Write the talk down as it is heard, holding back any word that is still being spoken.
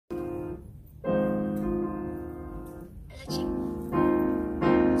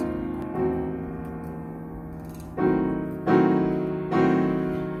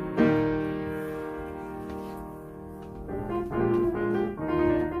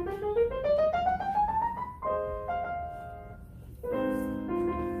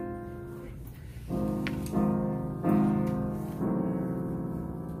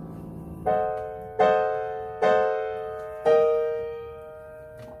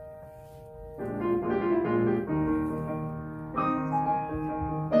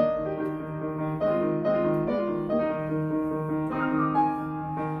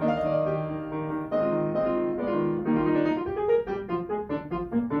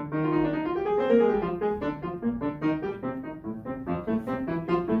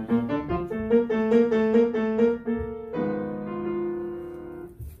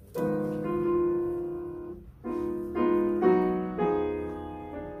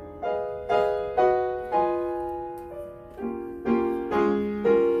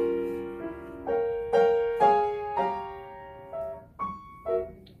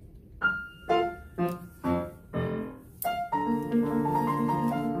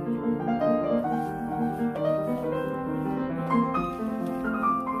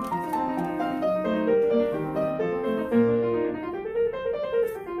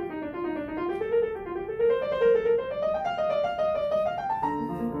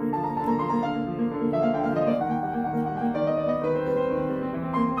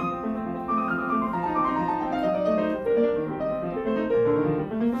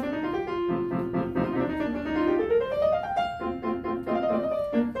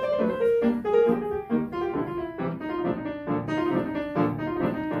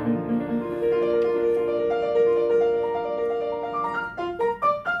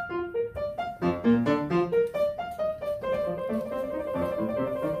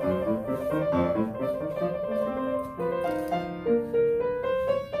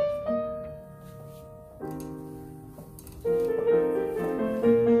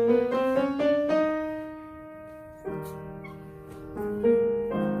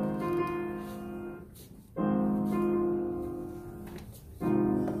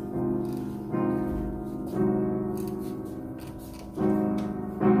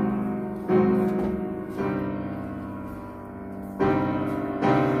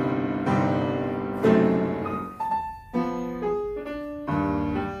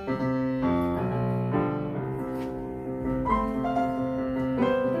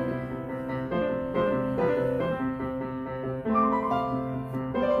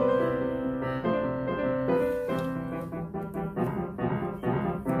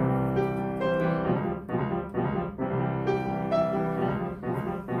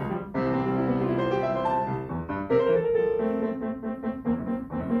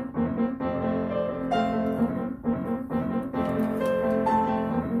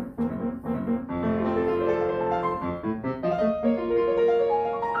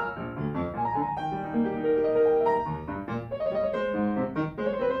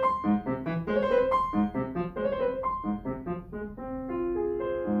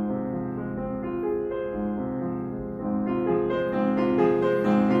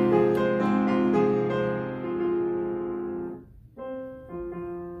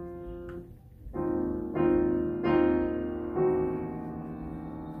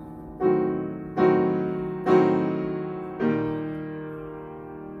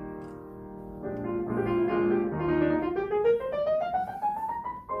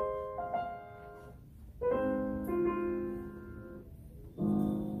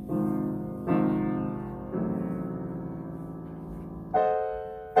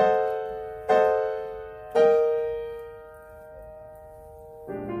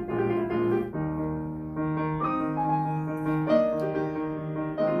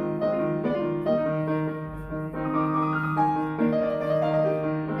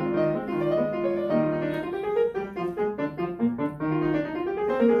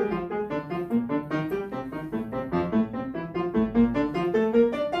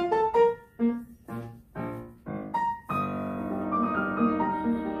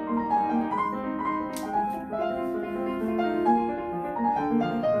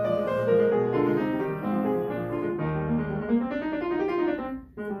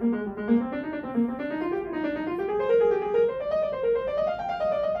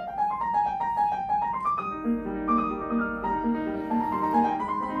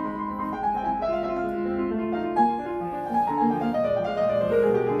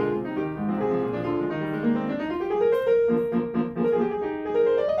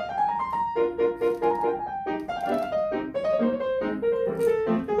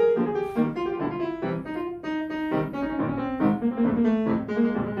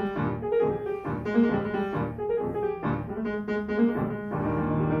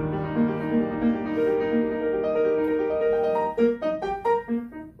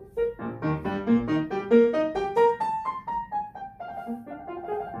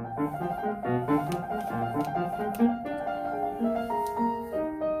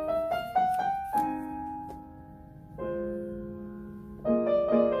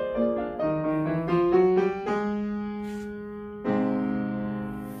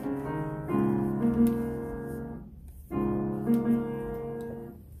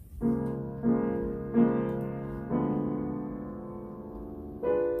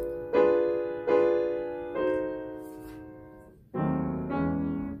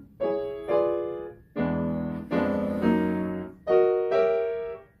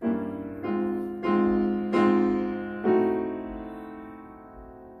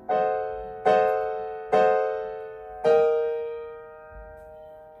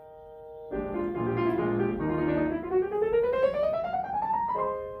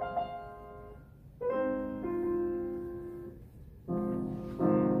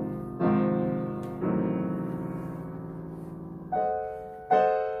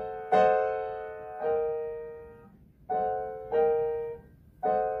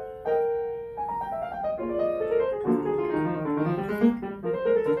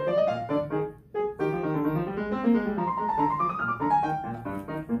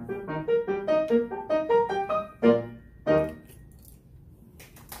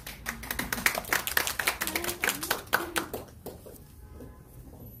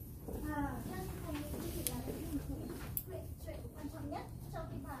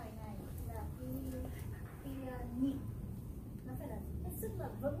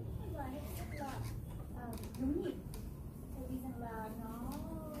đúng nhịp. Tại vì rằng là nó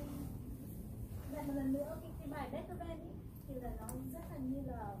lại một lần nữa cái bài Beethoven ấy, thì là nó rất là như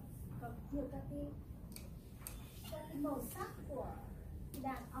là có nhiều các cái màu sắc của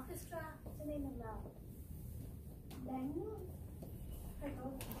đàn orchestra, cho nên là đánh phải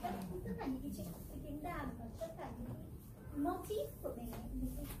có tất cả những cái tiếng đàn và tất cả những cái motif của mình ấy,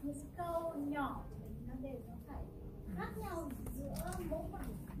 những cái câu nhỏ của mình nó đều nó phải khác nhau giữa mỗi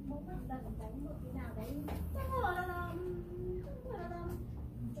một lần đánh một cái nào đấy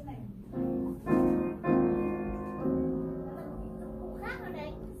chỗ này đó là một cái dụng cụ khác nó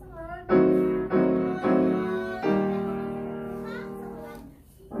đánh xong rồi khác, xong rồi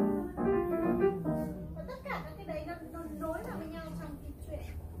và tất cả các cái đấy nó nối vào với nhau trong cái chuyện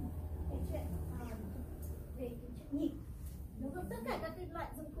về cái chuyện nhịp. Đúng không? Tất cả các cái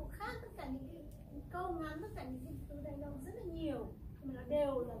loại dụng cụ khác, tất cả những cái câu ngắn, tất cả những cái thứ đấy nó rất là nhiều, nhưng mà nó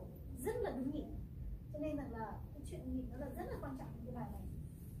đều là rất là đúng nhịp. Cho nên là cái chuyện nhịp nó là rất là quan trọng trong cái bài này.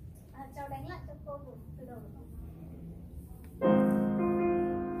 Cháu đánh lại cho cô từ đầu được không?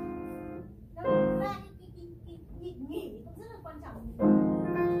 Và cái nhịp nghỉ cũng rất là quan trọng.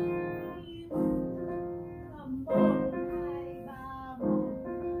 1, 2, 3, 1,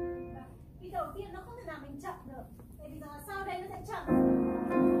 2, 3. Cái đầu tiên nó không thể nào mình chậm được. Tại vì sau đây nó sẽ chậm.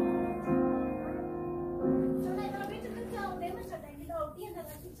 Chỗ này nó biết cho các châu, nếu mà trở thành cái đầu tiên là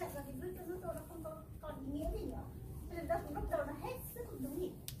chị chậm là cái rút nó không còn ý nghĩa gì nữa. Cho nên lúc đầu nó hết sức đúng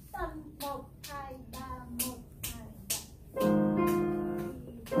nhịp. Tầm 1, 2, 3, 1, 2, 3.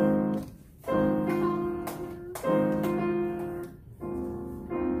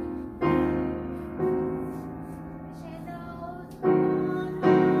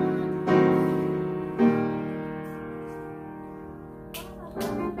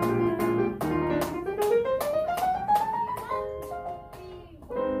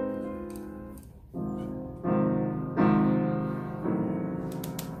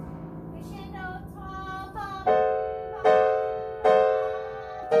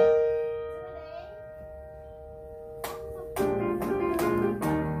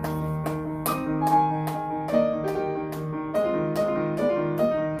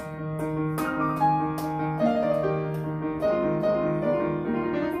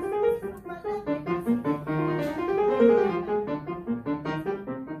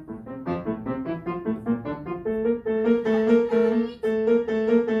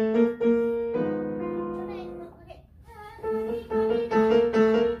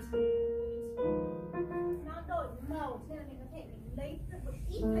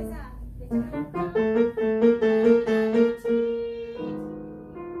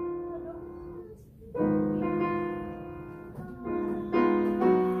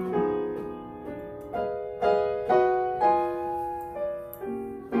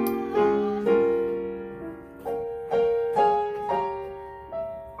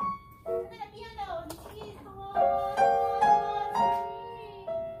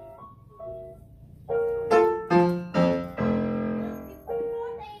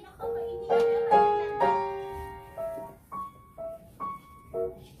 Ok,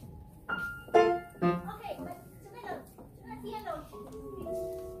 vậy chúng bây giờ chúng ta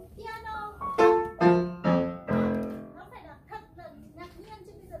piano nó phải là thật là ngạc nhiên,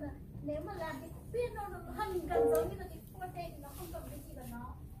 chứ bây giờ là nếu mà làm cái piano nó gần giống như là cái forte thì nó không cần cái gì, và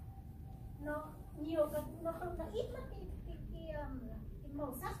nó nhiều cái, nó không, nó ít mất cái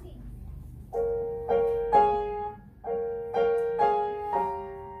màu sắc đi.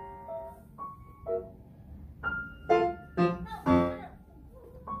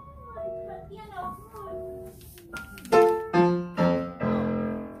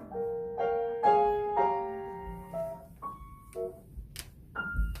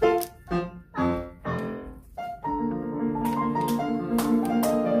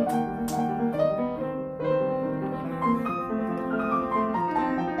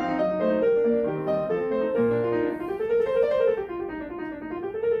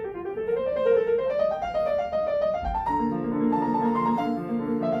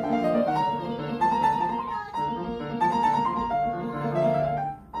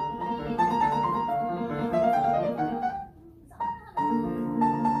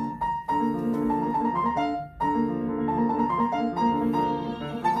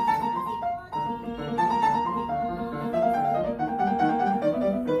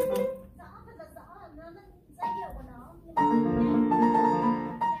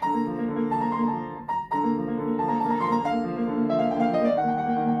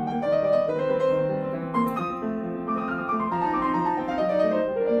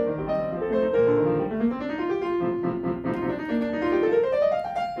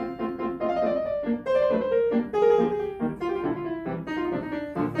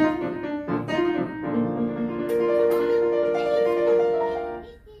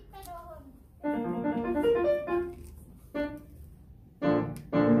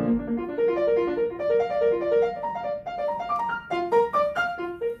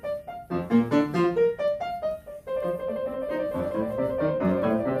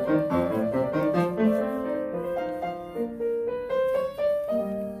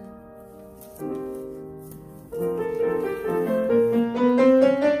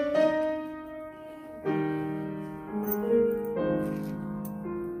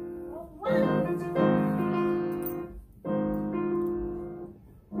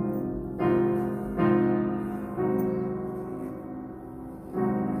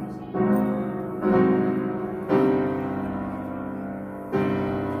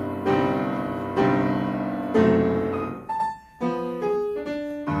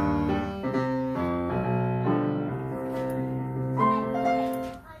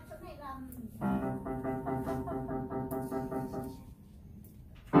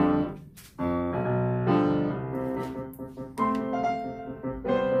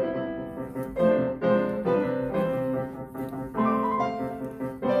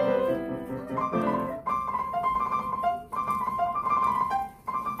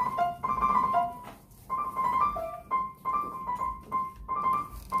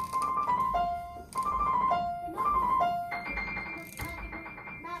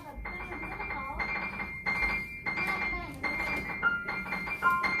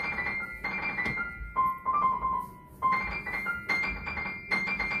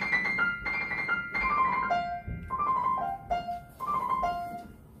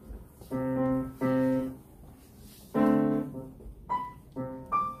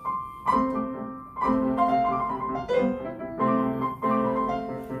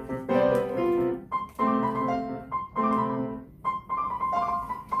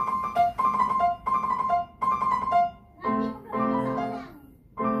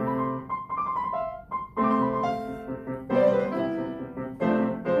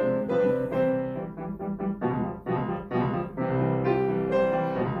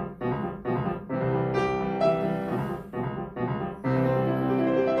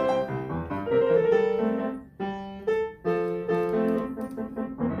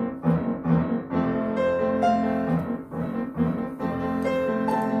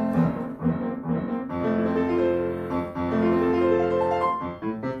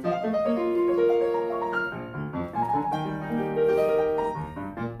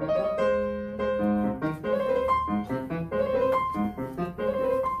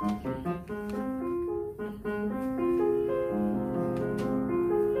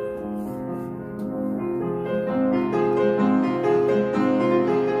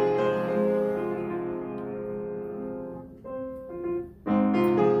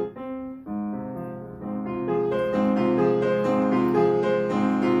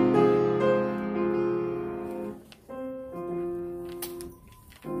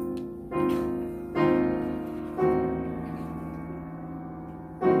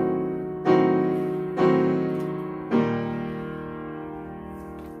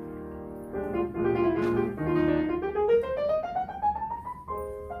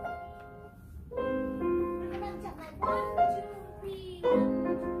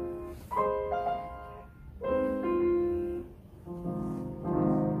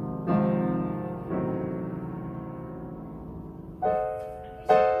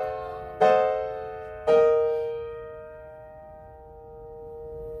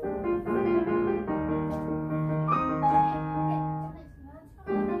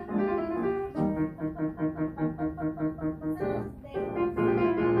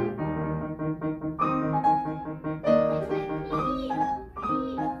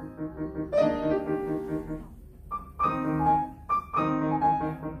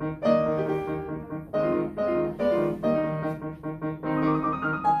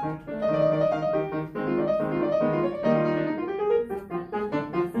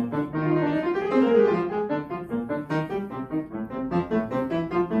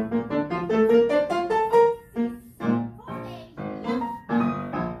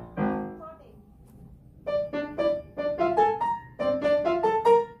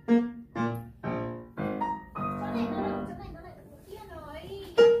 Chậm lại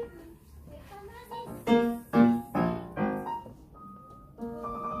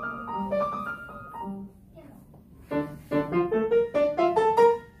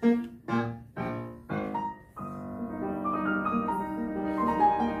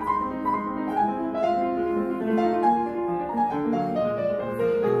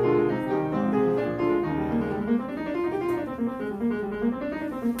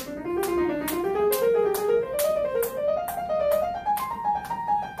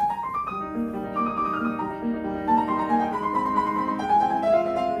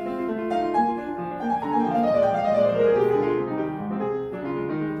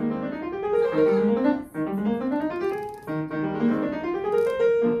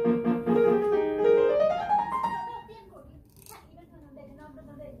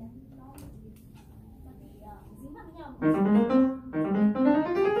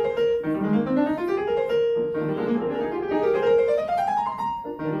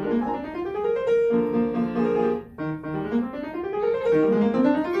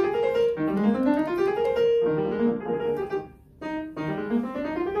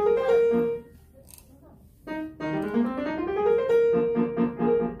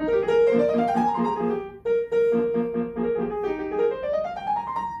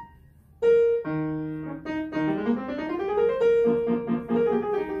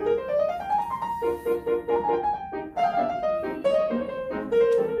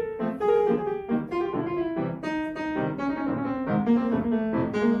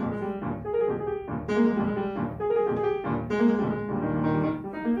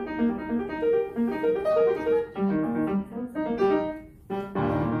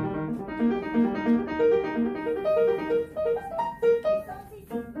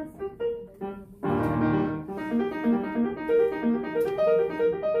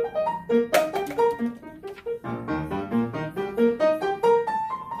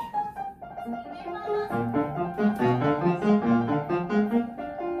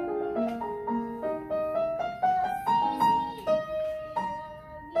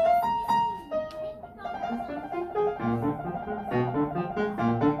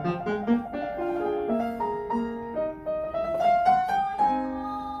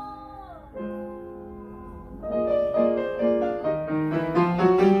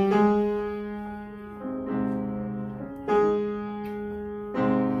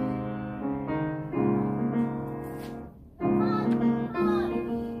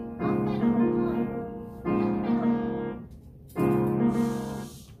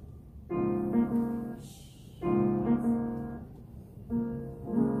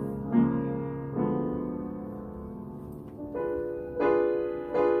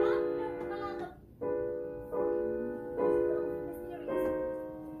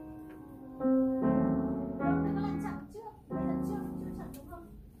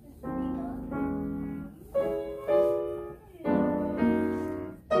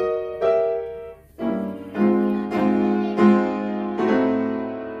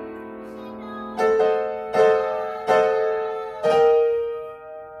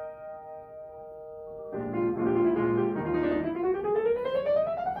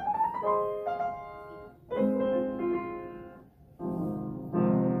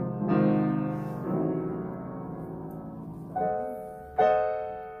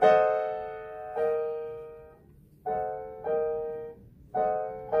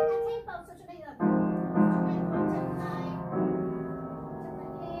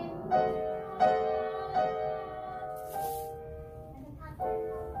thêm.